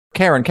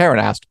Karen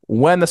asked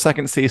when the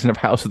second season of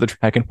House of the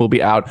Dragon will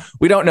be out.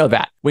 We don't know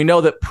that. We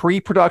know that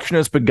pre-production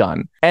has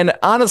begun. And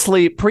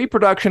honestly,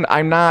 pre-production,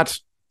 I've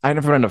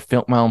never been to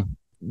film. Well,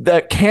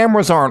 the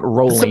cameras aren't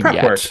rolling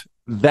yet. Work.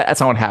 That's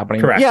not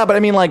happening. Correct. Yeah, but I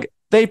mean, like,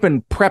 they've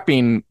been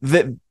prepping.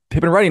 They've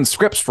been writing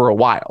scripts for a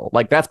while.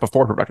 Like, that's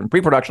before production.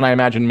 Pre-production, I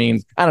imagine,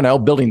 means, I don't know,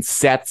 building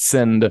sets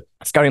and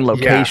scouting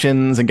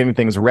locations and getting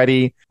things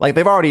ready. Like,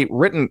 they've already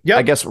written.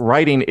 I guess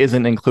writing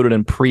isn't included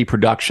in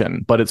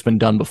pre-production, but it's been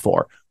done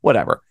before.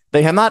 Whatever.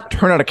 They have not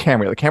turned on a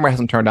camera. The camera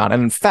hasn't turned on.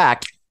 And in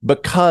fact,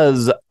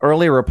 because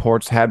earlier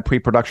reports had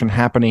pre-production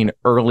happening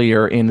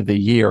earlier in the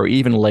year,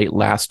 even late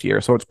last year.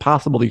 So it's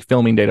possible the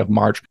filming date of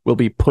March will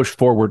be pushed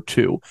forward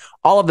too.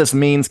 All of this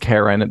means,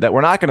 Karen, that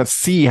we're not going to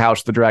see House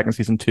of the Dragon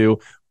Season 2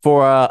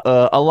 for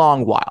a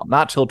long while.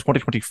 Not till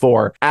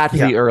 2024 at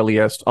the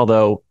earliest,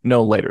 although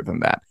no later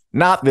than that.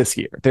 Not this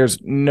year.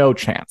 There's no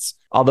chance.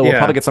 Although we'll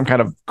probably get some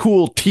kind of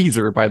cool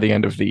teaser by the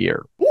end of the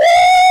year. Woo!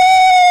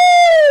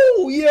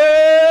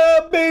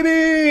 Yeah,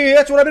 baby!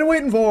 That's what I've been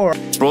waiting for.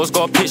 Bro's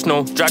got a pitch,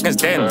 no dragon's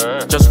den.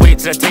 Just wait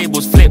till the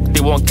tables flip.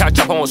 They won't catch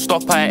up, I won't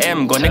stop at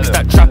M. Got niggas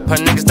that trap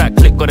and niggas that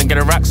click. Gotta get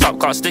a racks up,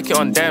 can't stick it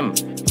on them.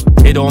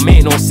 It don't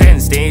make no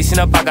sense. They ain't seen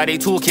a bag, they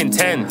talking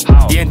 10.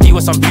 D&D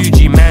with some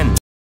bougie men.